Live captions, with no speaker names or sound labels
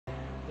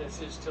This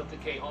is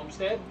Tilted K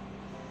Homestead,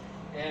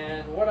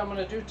 and what I'm going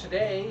to do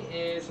today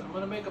is I'm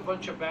going to make a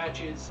bunch of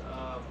batches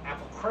of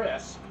apple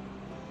crisp,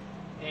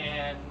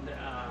 and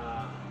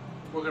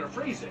we're going to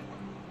freeze it.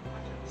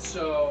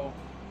 So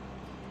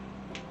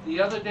the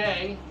other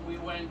day we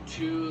went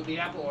to the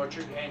apple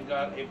orchard and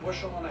got a 1.5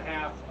 bushels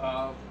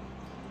of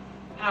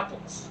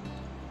apples.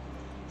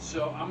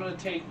 So I'm going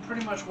to take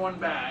pretty much one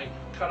bag,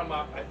 cut them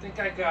up. I think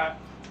I got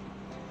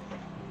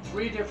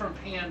 3 different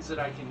pans that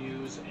I can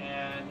use,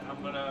 and I'm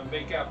going to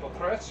make apple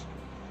crisp.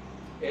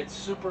 It's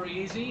super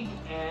easy,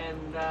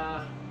 and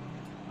I'm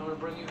going to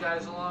bring you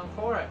guys along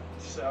for it.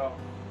 So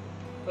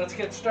let's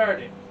get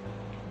started.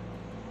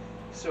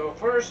 So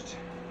first,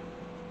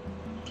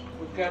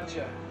 we've got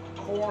to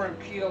core and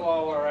peel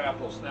all our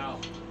apples. Now,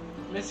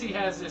 Missy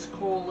has this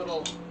cool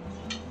little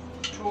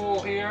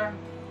tool here,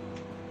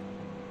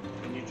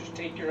 and you just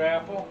take your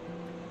apple,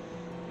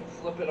 you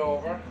flip it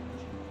over,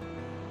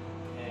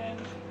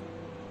 and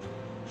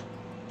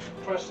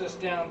press this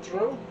down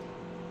through,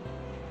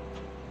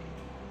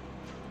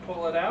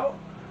 pull it out,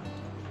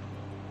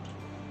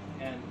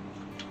 and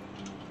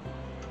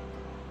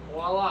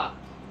voila,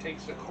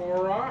 takes the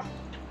core off.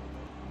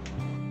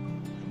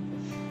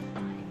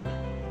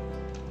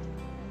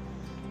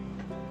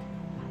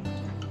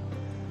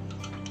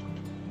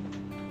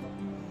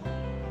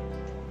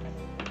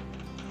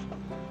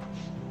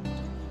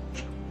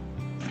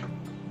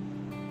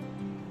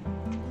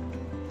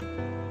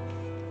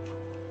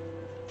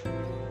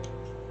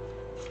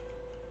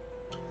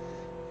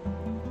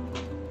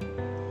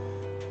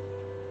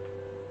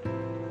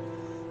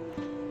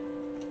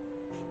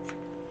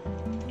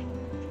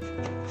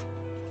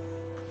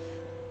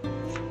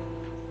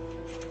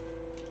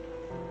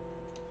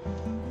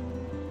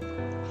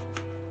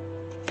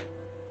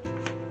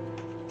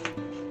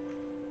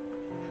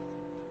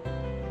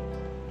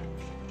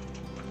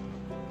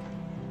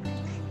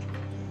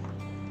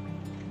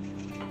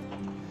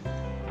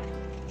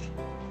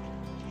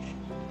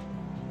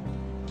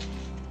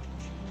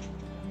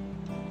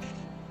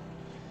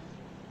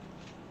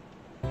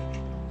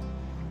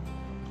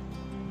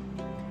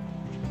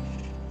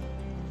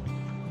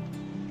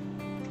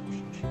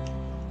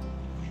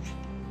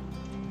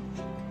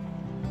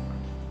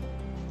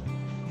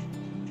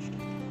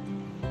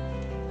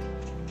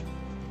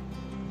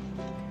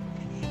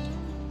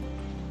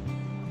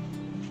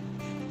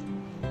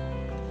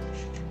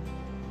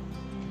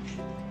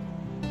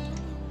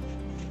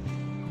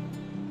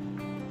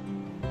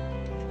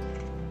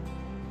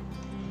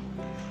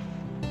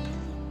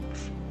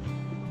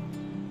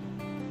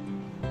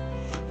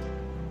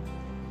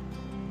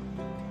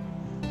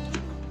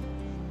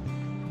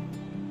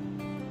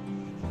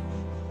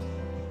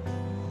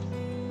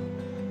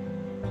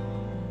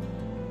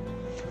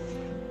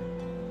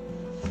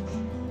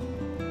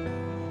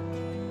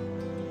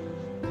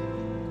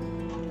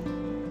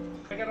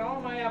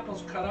 All my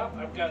apples cut up.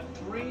 I've got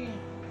 3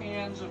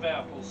 pans of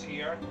apples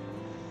here,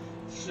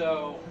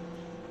 so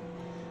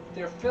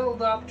they're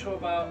filled up to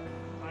about,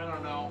 I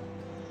don't know,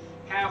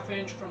 1/2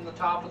 inch from the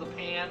top of the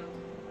pan.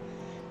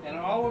 And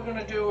all we're going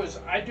to do is,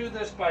 I do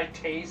this by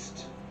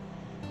taste.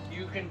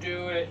 You can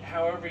do it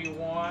however you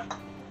want.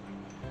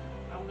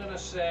 I'm going to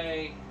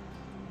say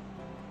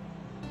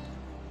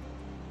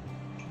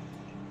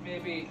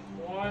maybe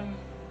 1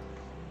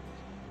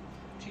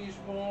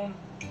 teaspoon.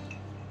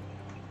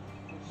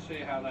 See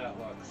how that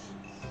looks.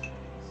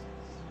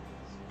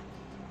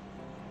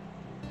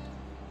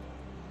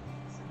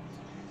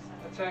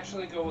 Let's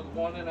actually go with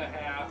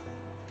 1.5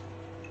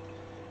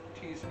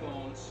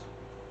 teaspoons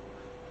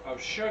of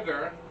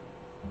sugar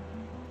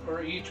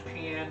for each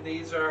pan.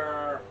 These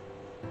are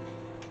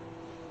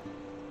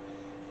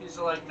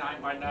like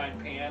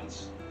 9x9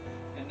 pans.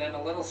 And then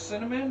a little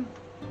cinnamon,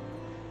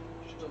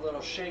 just a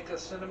little shake of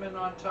cinnamon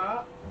on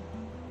top.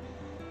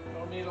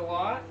 Don't need a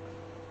lot.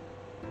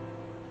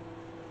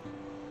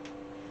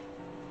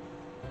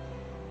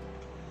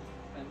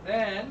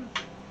 Then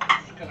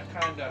I'm just going to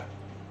kind of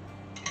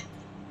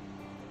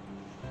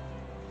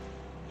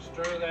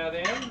stir that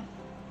in.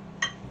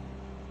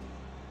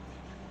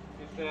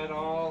 Get that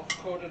all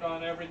coated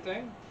on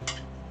everything.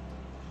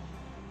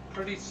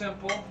 Pretty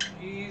simple,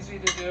 easy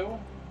to do.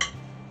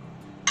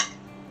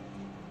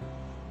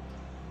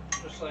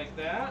 Just like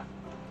that.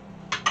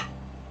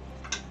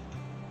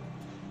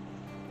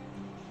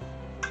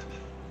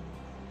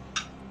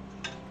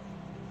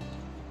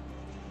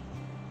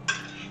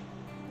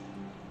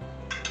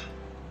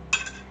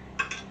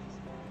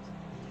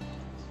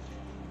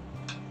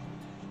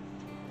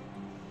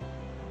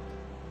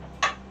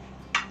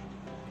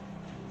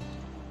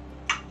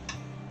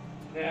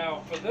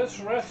 Now, for this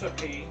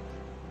recipe,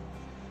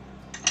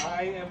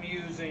 I am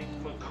using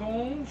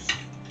McCoon's,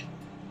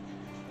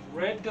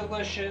 Red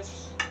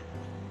Delicious,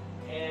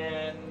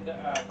 and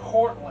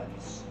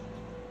Cortland's.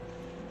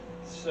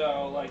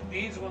 So, like,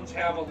 these ones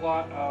have a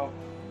lot of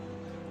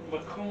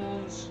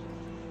McCoon's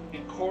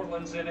and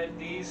Cortland's in it.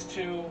 These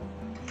two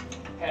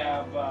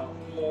have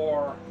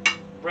more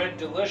Red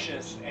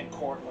Delicious and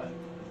Cortland.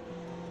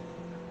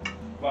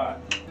 But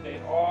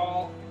they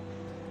all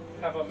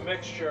have a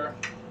mixture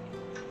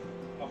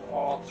of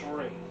all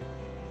three.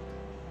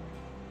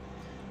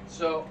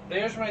 So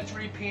there's my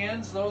 3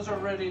 pans. Those are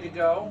ready to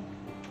go.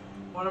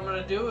 What I'm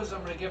going to do is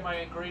I'm going to get my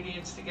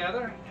ingredients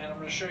together and I'm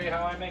going to show you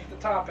how I make the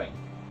topping.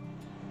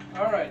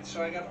 Alright,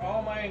 so I got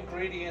all my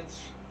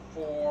ingredients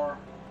for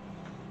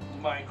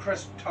my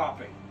crisp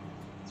topping.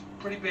 It's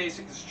pretty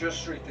basic. It's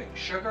just 3 things: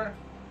 sugar,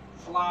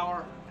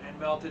 flour, and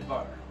melted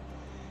butter.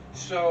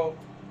 So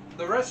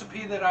the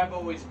recipe that I've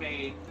always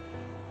made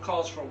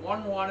calls for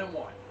 1, 1, and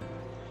 1.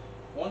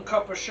 1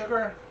 cup of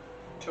sugar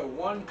to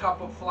 1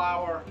 cup of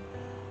flour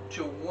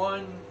to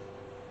 1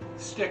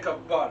 stick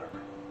of butter.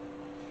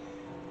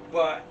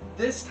 But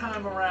this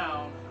time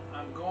around,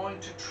 I'm going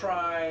to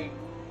try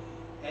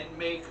and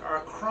make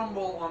our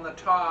crumble on the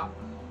top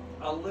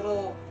a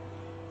little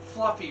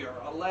fluffier,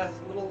 a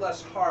little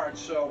less hard.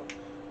 So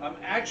I'm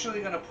actually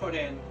going to put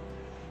in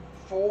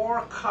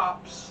 4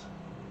 cups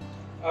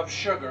of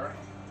sugar,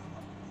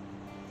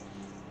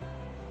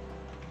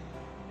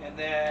 and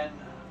then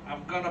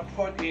I'm going to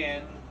put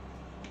in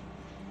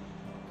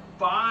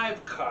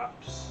 5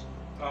 cups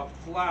of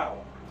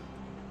flour.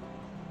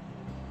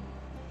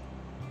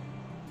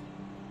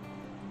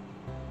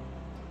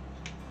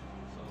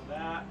 So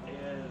that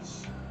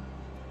is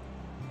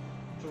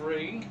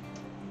 3,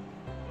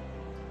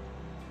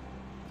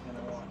 and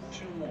I want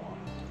 2 more.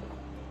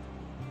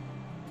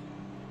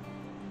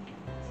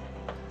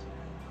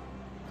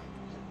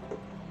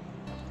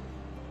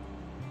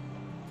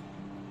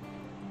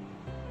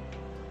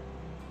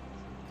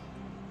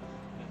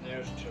 And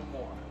there's 2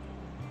 more.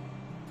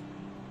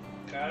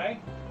 Okay?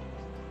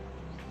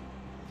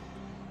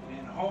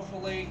 And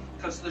hopefully,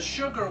 because the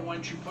sugar,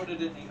 once you put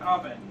it in the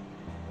oven,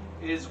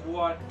 is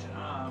what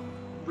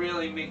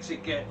really makes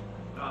it get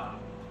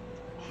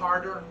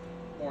harder,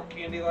 more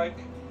candy-like.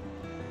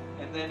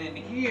 And then in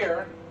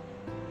here,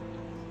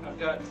 I've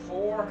got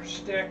 4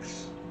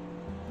 sticks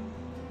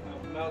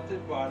of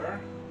melted butter.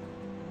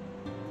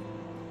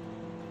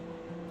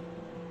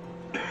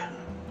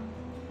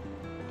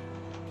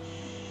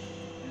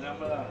 And I'm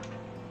gonna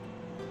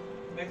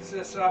mix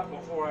this up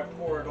before I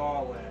pour it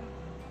all in.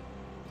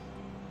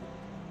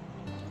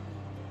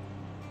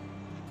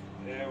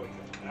 There we go.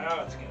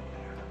 Now it's getting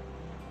there.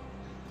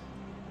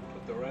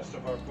 Put the rest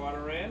of our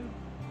butter in.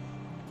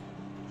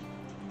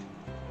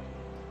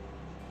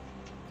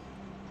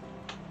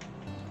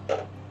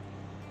 And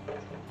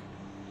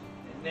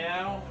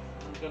now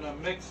I'm going to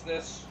mix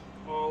this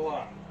all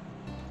up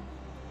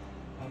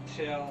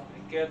until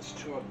it gets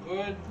to a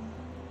good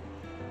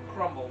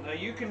crumble. Now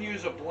you can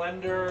use a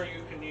blender,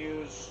 you can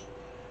use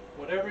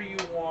whatever you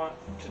want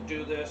to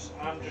do this.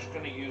 I'm just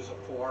going to use a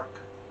fork.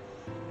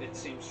 It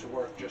seems to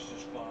work just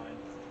as fine.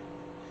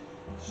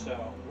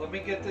 So let me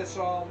get this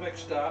all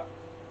mixed up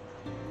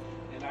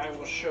and I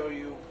will show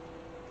you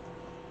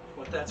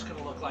what that's going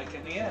to look like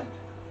in the end.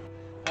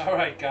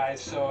 Alright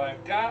guys, so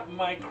I've got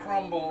my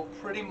crumble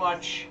pretty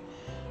much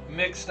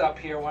mixed up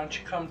here. Why don't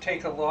you come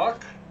take a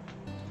look?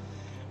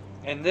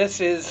 And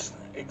this is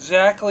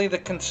exactly the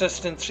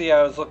consistency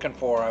I was looking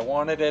for. I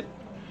wanted it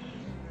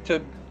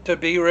to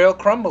be real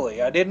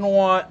crumbly. I didn't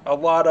want a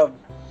lot of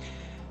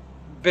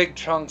big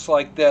chunks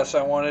like this.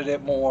 I wanted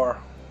it more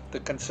the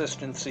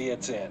consistency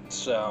it's in.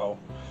 So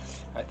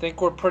I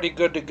think we're pretty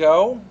good to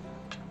go.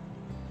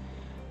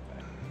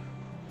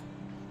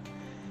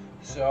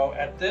 So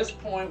at this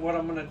point, what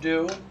I'm going to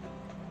do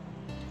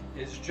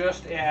is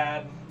just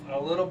add a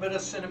little bit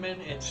of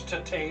cinnamon. It's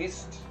to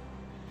taste,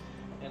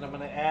 and I'm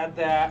going to add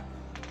that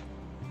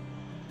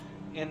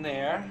in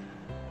there,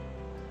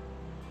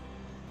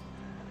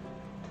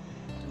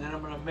 and then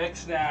I'm going to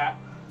mix that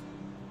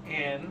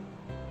in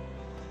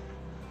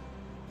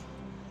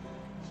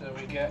so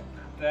we get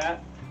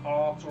that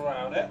all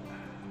throughout it.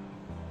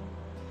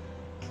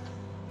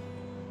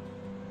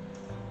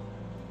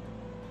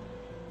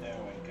 There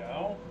we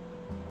go.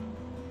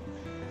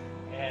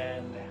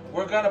 And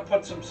we're going to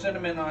put some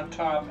cinnamon on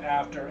top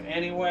after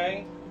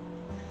anyway.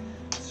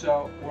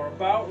 So we're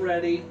about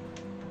ready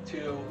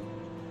to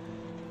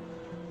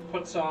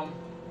put some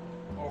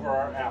over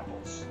our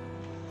apples.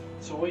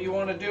 So what you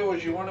want to do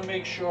is you want to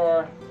make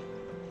sure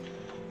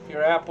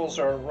your apples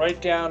are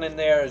right down in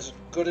there as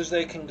good as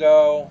they can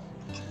go.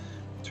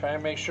 Try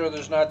and make sure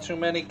there's not too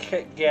many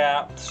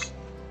gaps.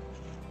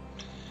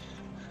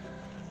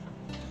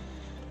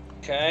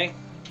 Okay.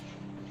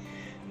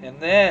 And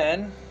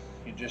then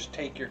you just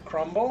take your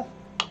crumble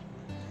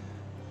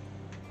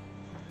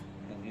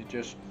and you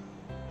just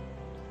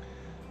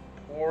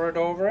pour it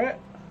over it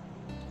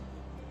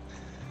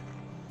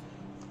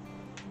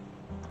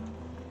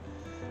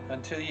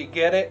until you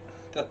get it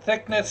the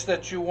thickness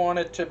that you want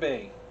it to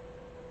be.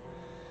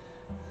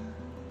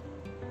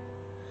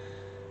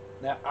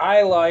 Now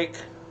I like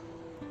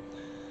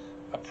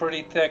a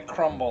pretty thick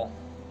crumble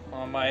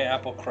on my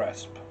apple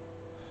crisp,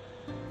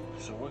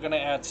 so we're going to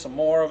add some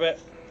more of it.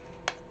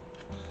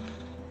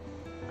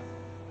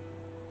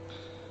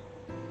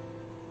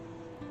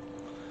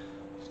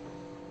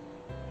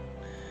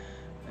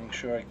 Make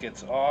sure it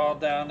gets all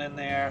down in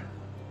there.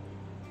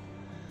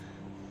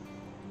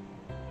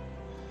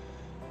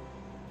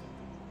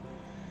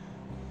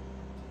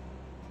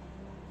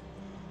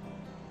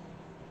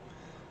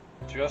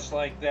 just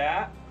like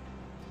that.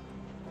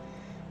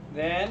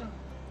 Then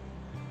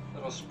a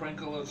little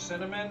sprinkle of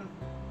cinnamon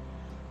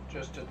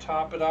just to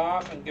top it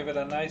off and give it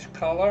a nice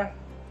color.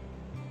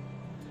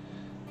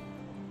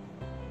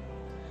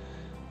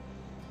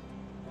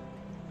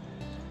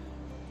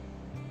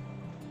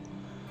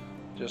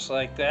 Just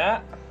like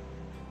that.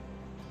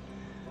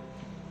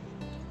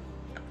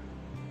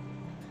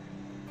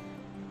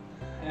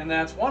 And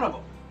that's one of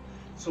them.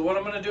 So what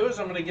I'm going to do is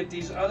I'm going to get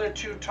these other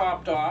two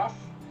topped off,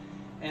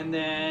 and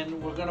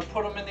then we're going to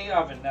put them in the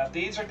oven. Now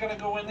these are going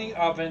to go in the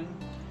oven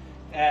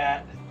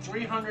at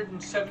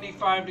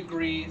 375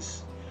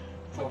 degrees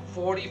for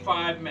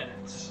 45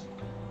 minutes.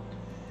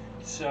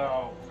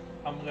 So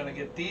I'm going to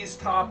get these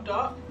topped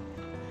up.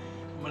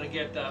 I'm going to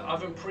get the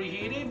oven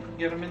preheated,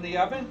 get them in the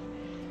oven,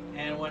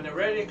 and when they're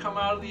ready to come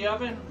out of the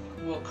oven,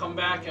 we'll come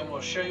back and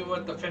we'll show you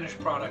what the finished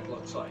product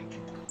looks like.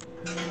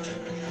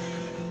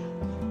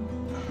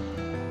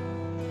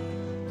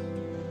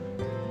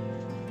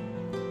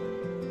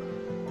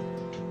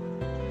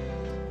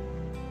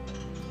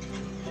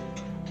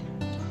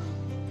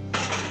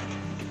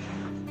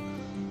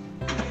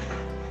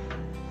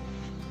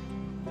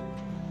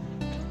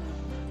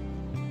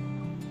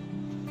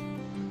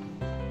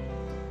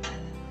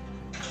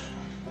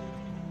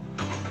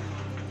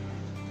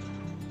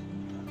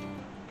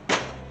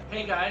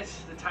 Hey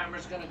guys, the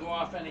timer's going to go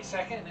off any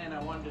second, and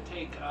I wanted to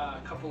take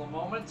a couple of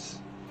moments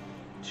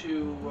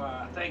to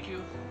thank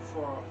you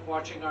for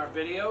watching our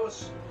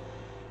videos.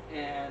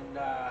 And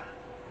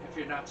if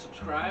you're not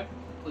subscribed,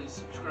 please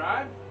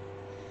subscribe.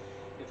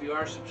 If you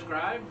are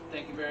subscribed,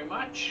 thank you very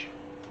much.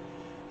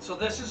 So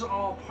this is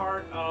all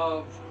part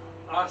of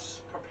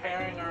us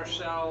preparing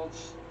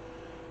ourselves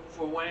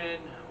for when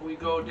we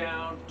go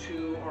down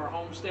to our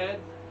homestead.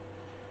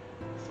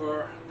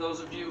 For those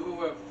of you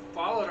who have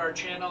followed our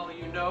channel,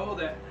 you know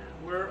that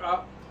we're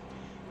up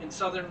in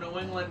southern New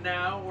England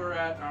now. We're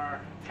at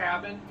our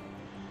cabin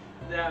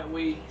that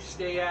we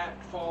stay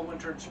at fall,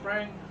 winter, and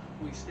spring.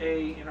 We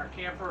stay in our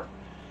camper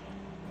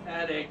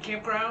at a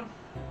campground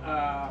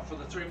for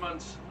the 3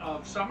 months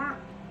of summer.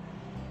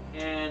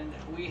 And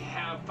we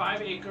have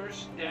 5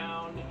 acres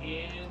down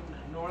in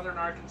northern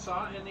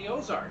Arkansas in the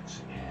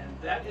Ozarks. And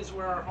that is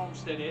where our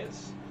homestead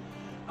is.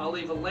 I'll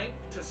leave a link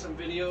to some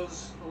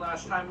videos. The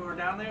last time we were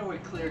down there, we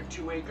cleared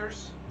 2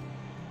 acres.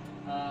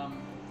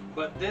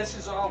 But this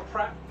is all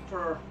prep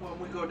for when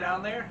we go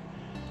down there,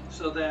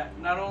 so that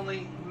not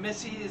only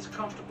Missy is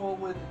comfortable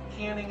with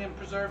canning and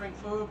preserving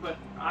food, but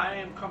I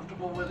am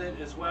comfortable with it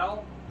as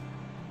well.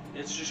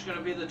 It's just going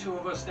to be the 2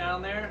 of us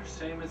down there,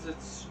 same as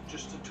it's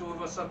just the 2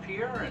 of us up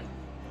here, and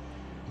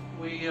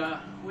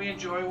we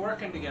enjoy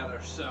working together.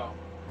 So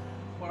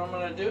what I'm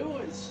going to do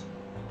is,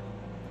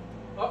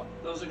 oh,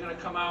 those are going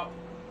to come out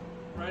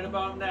right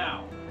about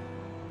now.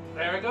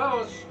 There it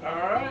goes. All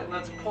right,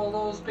 let's pull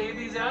those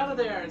babies out of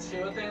there and see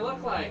what they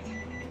look like.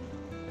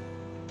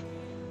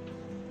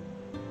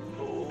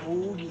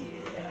 Oh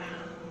yeah.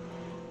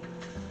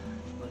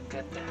 Look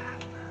at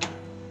that.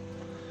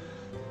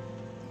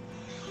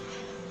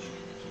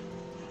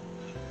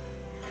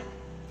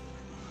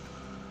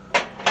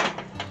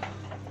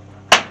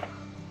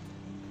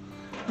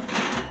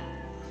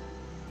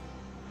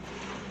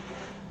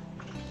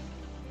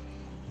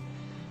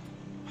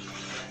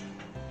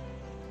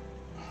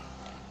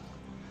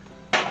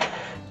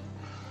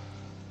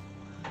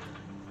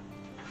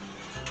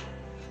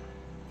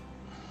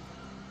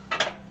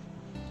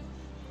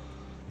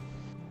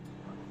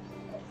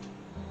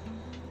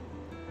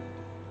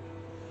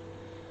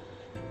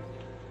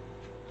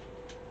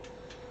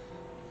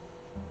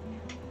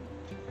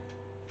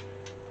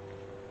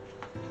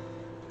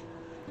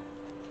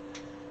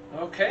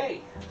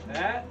 Okay,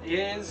 that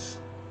is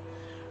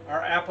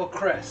our apple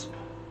crisp.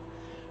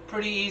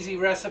 Pretty easy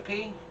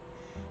recipe.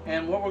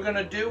 And what we're going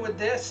to do with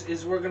this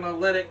is we're going to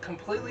let it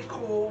completely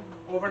cool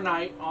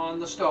overnight on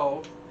the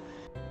stove.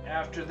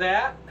 After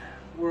that,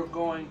 we're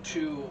going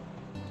to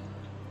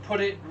put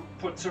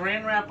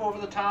saran wrap over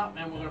the top,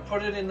 and we're going to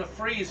put it in the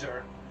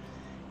freezer.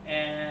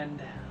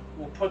 And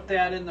we'll put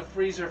that in the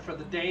freezer for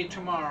the day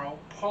tomorrow.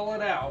 Pull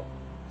it out.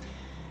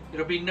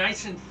 It'll be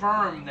nice and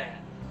firm then.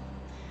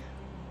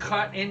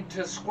 Cut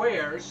into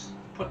squares,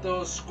 put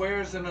those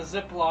squares in a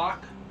Ziploc,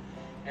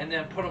 and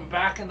then put them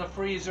back in the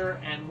freezer,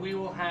 and we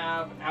will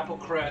have apple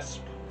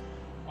crisp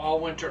all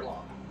winter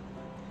long.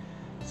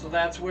 So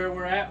that's where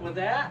we're at with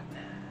that.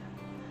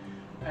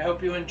 I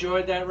hope you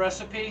enjoyed that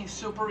recipe.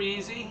 Super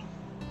easy.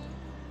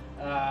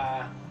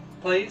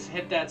 Please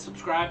hit that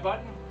subscribe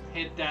button,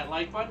 hit that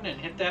like button, and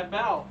hit that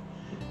bell.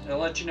 It'll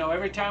let you know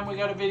every time we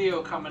got a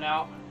video coming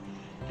out.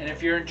 And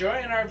if you're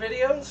enjoying our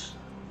videos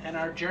and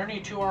our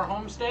journey to our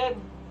homestead,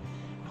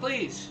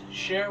 please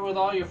share it with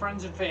all your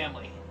friends and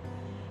family.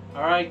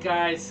 All right,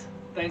 guys.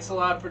 Thanks a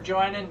lot for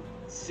joining.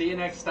 See you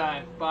next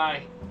time.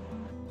 Bye.